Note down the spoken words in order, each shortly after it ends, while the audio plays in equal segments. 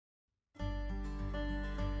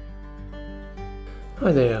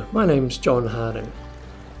Hi there, my name's Jon Harding.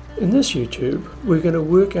 In this YouTube we're going to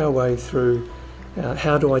work our way through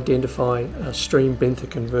how to identify stream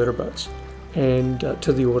benthic invertebrates and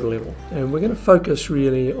to the order level. And we're going to focus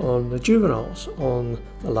really on the juveniles, on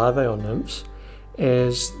the larvae or nymphs,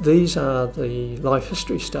 as these are the life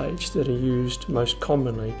history stage that are used most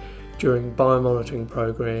commonly during biomonitoring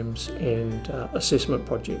programs and assessment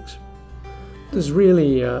projects. There's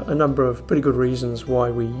really a number of pretty good reasons why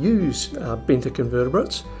we use benthic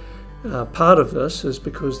invertebrates. Part of this is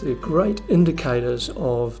because they're great indicators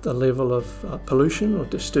of the level of pollution or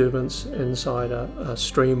disturbance inside a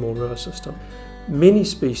stream or river system. Many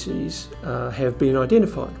species have been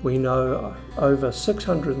identified. We know over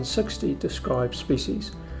 660 described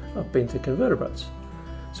species of benthic invertebrates.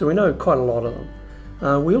 So we know quite a lot of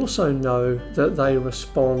them. We also know that they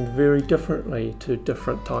respond very differently to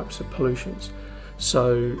different types of pollutions.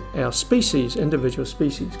 So our species, individual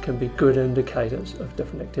species, can be good indicators of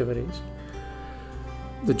different activities.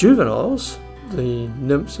 The juveniles, the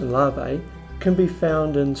nymphs and larvae, can be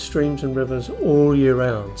found in streams and rivers all year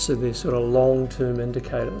round, so they're sort of long-term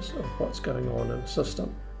indicators of what's going on in the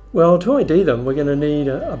system. Well, to ID them, we're going to need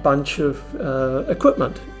a bunch of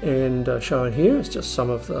equipment, and shown here is just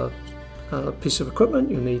some of the piece of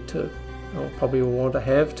equipment you need to, or probably will want to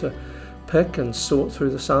have to pick and sort through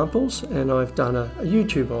the samples, and I've done a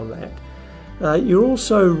YouTube on that. You're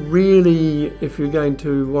also really, if you're going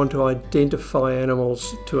to want to identify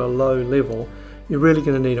animals to a low level, you're really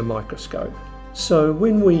going to need a microscope. So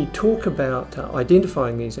when we talk about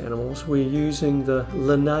identifying these animals, we're using the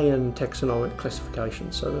Linnaean taxonomic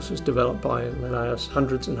classification. So this was developed by Linnaeus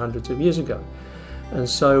hundreds and hundreds of years ago. And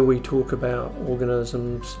so we talk about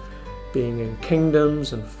organisms being in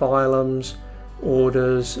kingdoms and phylums,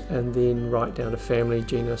 orders, and then right down to family,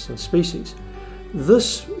 genus and species.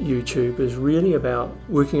 This YouTube is really about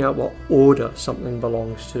working out what order something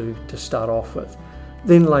belongs to start off with.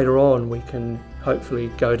 Then later on we can hopefully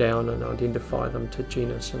go down and identify them to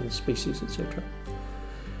genus and species, etc.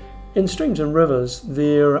 In streams and rivers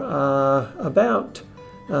there are about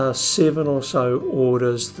 7 or so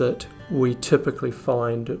orders that we typically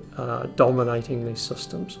find dominating these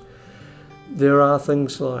systems. There are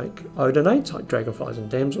things like odonates, like dragonflies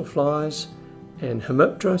and damselflies, and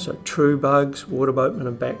hemiptera, so true bugs, water boatmen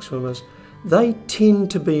and back swimmers. They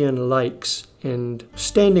tend to be in lakes and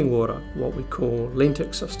standing water, what we call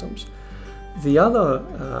lentic systems. The other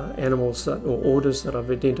animals or orders that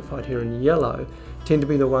I've identified here in yellow tend to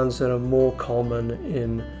be the ones that are more common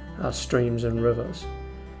in streams and rivers.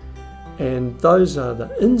 And those are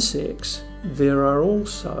the insects. There are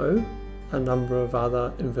also a number of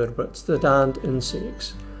other invertebrates that aren't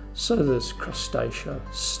insects. So there's crustacea,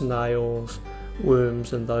 snails,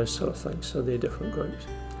 worms and those sort of things, so they're different groups.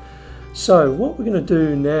 So what we're going to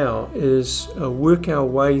do now is work our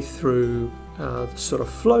way through the sort of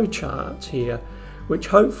flow charts here, which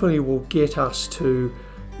hopefully will get us to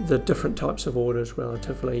the different types of orders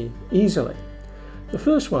relatively easily. The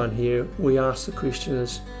first one here, we ask the question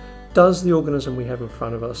is, does the organism we have in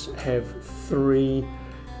front of us have 3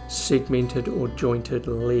 segmented or jointed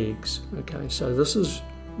legs? Okay, so this is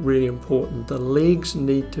really important. The legs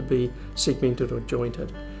need to be segmented or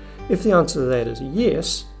jointed. If the answer to that is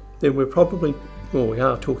yes, then we're probably, well, we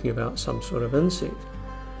are talking about some sort of insect.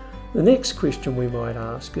 The next question we might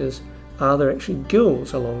ask is, are there actually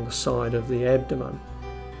gills along the side of the abdomen?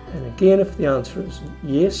 And again, if the answer is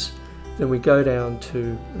yes, then we go down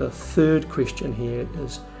to the third question here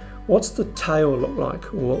is, what's the tail look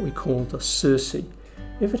like, or what we call the cerci?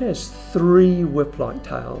 If it has 3 whip-like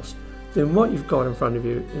tails, then what you've got in front of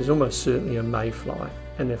you is almost certainly a mayfly,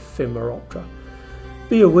 an ephemeroptera.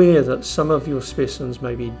 Be aware that some of your specimens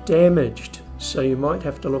may be damaged, so you might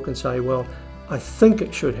have to look and say, well, I think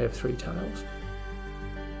it should have 3 tails.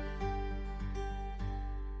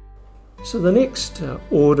 So the next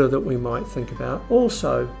order that we might think about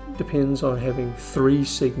also depends on having 3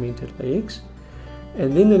 segmented legs.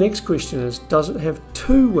 And then the next question is, does it have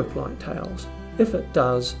 2 whip-like tails? If it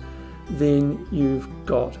does, then you've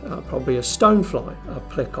got probably a stonefly, a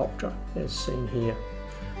Plecoptera, as seen here.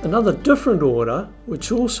 Another different order,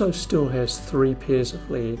 which also still has 3 pairs of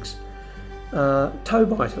legs, toe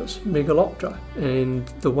biters, Megaloptera, and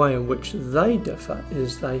the way in which they differ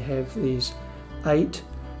is they have these 8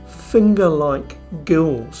 finger-like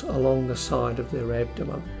gills along the side of their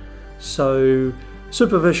abdomen. So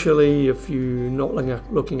superficially, if you're not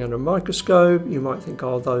looking under a microscope, you might think,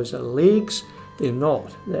 oh, those are legs. They're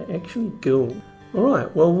not, they're actually gills.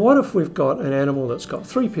 Alright, well, what if we've got an animal that's got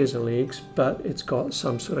 3 pairs of legs, but it's got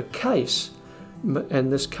some sort of case,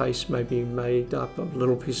 and this case may be made up of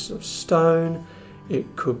little pieces of stone,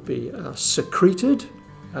 It could be a secreted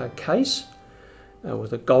case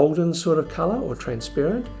with a golden sort of colour or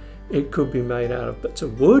transparent. It could be made out of bits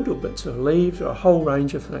of wood or bits of leaves or a whole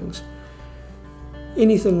range of things.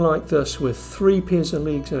 Anything like this with 3 pairs of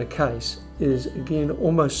legs in a case is again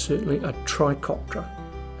almost certainly a trichoptera,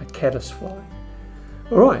 a caddisfly.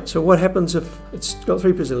 Alright, so what happens if it's got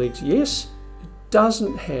 3 pairs of legs? Yes, it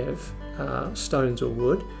doesn't have stones or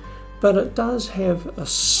wood, but it does have a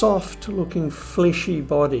soft looking fleshy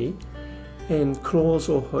body and claws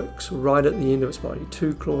or hooks right at the end of its body,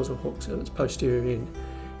 2 claws or hooks at its posterior end.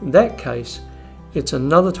 In that case, it's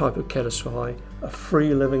another type of caddisfly, a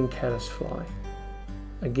free-living caddisfly.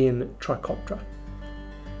 Again, trichoptera.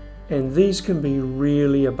 And these can be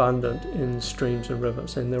really abundant in streams and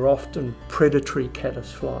rivers, and they're often predatory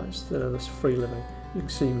caddisflies that are this free-living. You can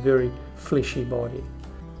see very fleshy body.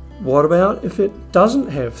 What about if it doesn't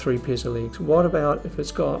have 3 pairs of legs? What about if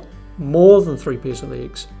it's got more than 3 pairs of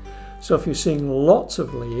legs? So if you're seeing lots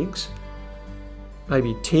of legs,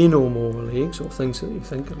 maybe 10 or more legs, or things that you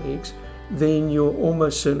think are legs, then you're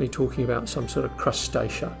almost certainly talking about some sort of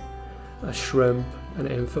crustacea, a shrimp, an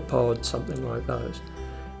amphipod, something like those.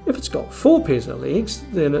 If it's got 4 pairs of legs,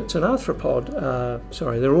 then it's an arthropod.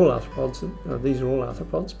 Sorry, they're all arthropods. These are all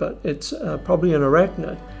arthropods, but it's probably an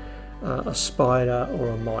arachnid, a spider or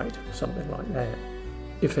a mite, something like that.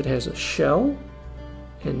 If it has a shell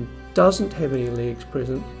and doesn't have any legs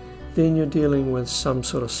present, then you're dealing with some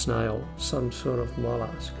sort of snail, some sort of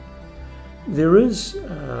mollusk. There is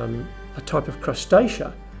a type of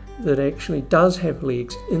crustacea that actually does have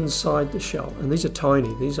legs inside the shell, and these are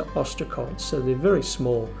tiny, these are ostracods, so they're very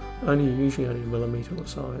small, usually only a millimetre or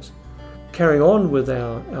size. Carrying on with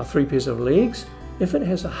our 3 pairs of legs, if it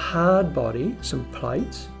has a hard body, some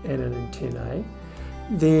plates and an antennae,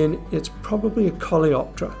 then it's probably a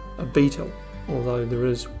coleoptera, a beetle, although there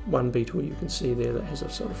is one beetle you can see there that has a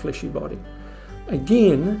sort of fleshy body.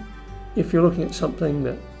 Again, if you're looking at something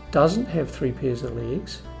that doesn't have 3 pairs of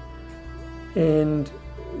legs, and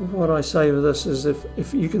what I say with this is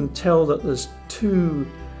if you can tell that there's 2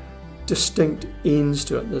 distinct ends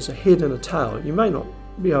to it, there's a head and a tail, you may not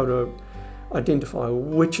be able to identify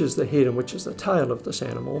which is the head and which is the tail of this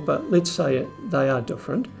animal, but let's say they are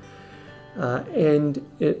different, and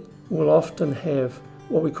it will often have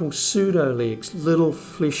what we call pseudo legs, little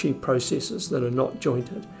fleshy processes that are not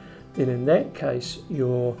jointed. Then in that case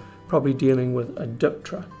you're probably dealing with a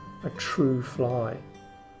diptera, a true fly.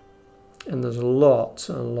 And there's lots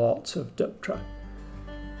and lots of diptera.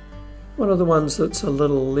 One of the ones that's a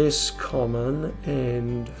little less common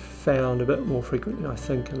and found a bit more frequently, I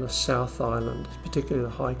think, in the South Island, particularly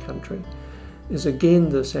the high country, is again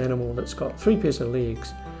this animal that's got 3 pairs of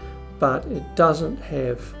legs, but it doesn't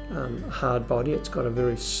have a hard body. It's got a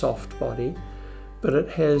very soft body, but it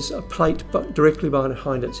has a plate directly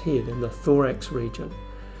behind its head in the thorax region.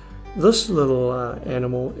 This little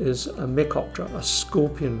animal is a mecoptera, a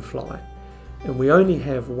scorpion fly, and we only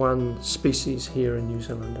have one species here in New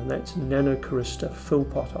Zealand, and that's Nanochorista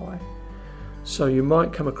philpotti. So you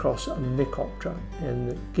might come across a mecoptera,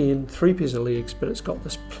 and again 3 pairs of legs, but it's got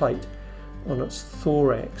this plate on its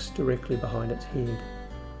thorax directly behind its head.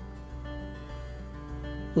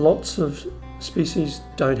 Lots of species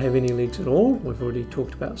don't have any legs at all. We've already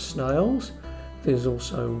talked about snails. There's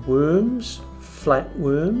also worms,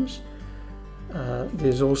 flatworms.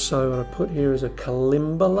 There's also, what I put here is a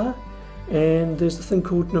collembola, and there's the thing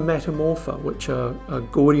called nematomorpha, which are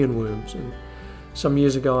Gordian worms. And some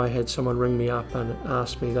years ago I had someone ring me up and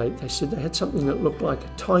asked me, they said they had something that looked like a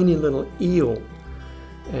tiny little eel,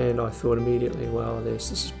 and I thought immediately, well, this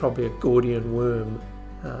is probably a Gordian worm,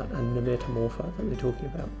 a nematomorpha that they're talking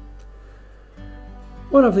about.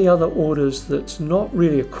 One of the other orders that's not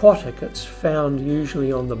really aquatic, it's found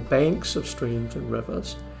usually on the banks of streams and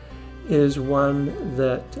rivers, is one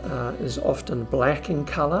that is often black in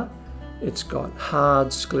colour. It's got hard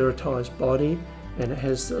sclerotized body, and it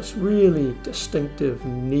has this really distinctive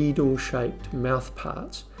needle-shaped mouth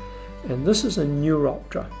parts. And this is a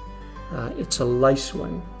neuroptera. It's a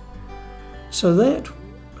lacewing. So that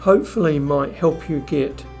hopefully might help you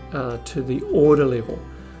get to the order level.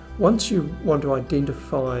 Once you want to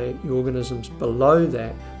identify the organisms below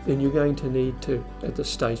that, then you're going to need to, at this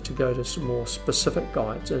stage, to go to some more specific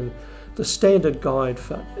guides. And the standard guide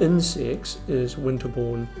for insects is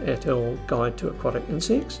Winterbourne et al. Guide to Aquatic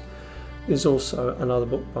Insects. There's also another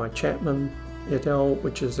book by Chapman et al.,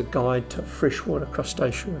 which is the Guide to Freshwater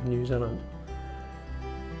Crustacea of New Zealand.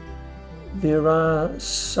 There are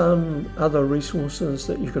some other resources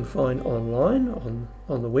that you can find online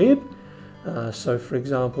on the web. So for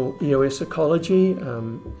example, EOS Ecology,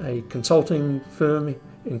 a consulting firm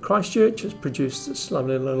in Christchurch, has produced this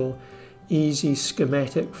lovely little easy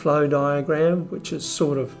schematic flow diagram, which is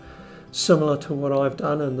sort of similar to what I've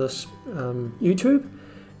done in this YouTube.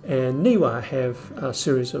 And NIWA have a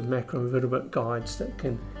series of macroinvertebrate guides that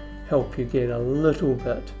can help you get a little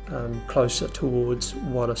bit closer towards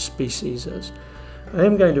what a species is. I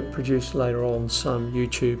am going to produce later on some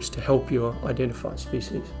YouTubes to help you identify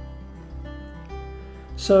species.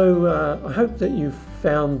 So I hope that you've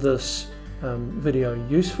found this video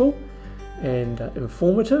useful and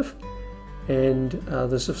informative, and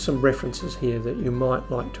there's some references here that you might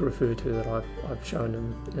like to refer to that I've shown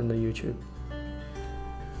in the YouTube.